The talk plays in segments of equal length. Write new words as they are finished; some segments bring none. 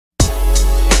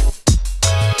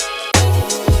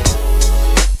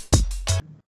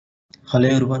Hello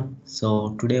everyone.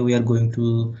 So today we are going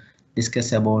to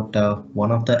discuss about one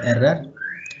of the error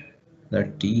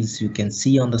that is, you can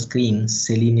see on the screen,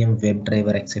 Selenium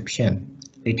WebDriver exception.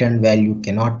 Return value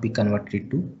cannot be converted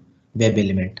to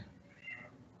WebElement.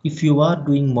 If you are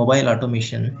doing mobile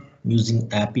automation using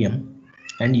Appium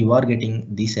and you are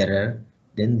getting this error,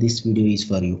 then this video is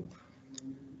for you.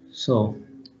 So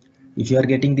if you are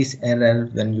getting this error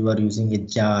when you are using a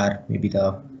jar, maybe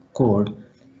the code,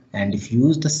 and if you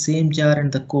use the same jar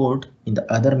and the code in the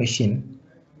other machine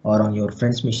or on your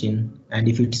friend's machine, and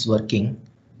if it is working,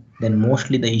 then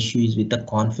mostly the issue is with the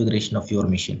configuration of your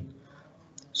machine.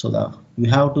 So you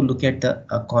have to look at the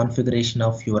configuration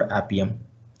of your Appium,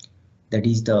 that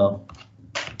is the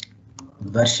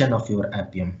version of your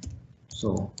Appium.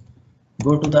 So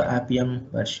go to the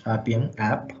Appium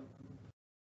app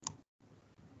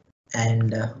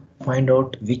and find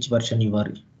out which version you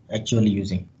are actually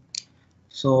using.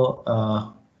 So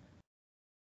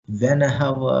when I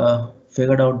have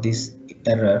figured out this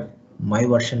error, my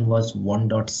version was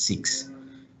 1.6.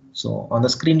 So on the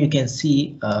screen you can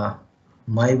see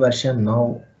my version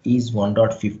now is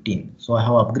 1.15. So I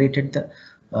have upgraded the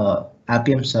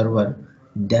Appium server,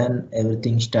 then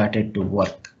everything started to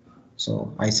work.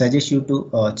 So I suggest you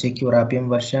to check your Appium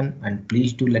version, and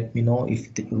please do let me know if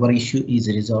your issue is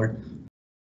resolved.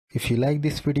 If you like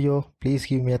this video, please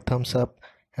give me a thumbs up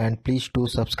and please do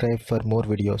subscribe for more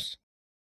videos.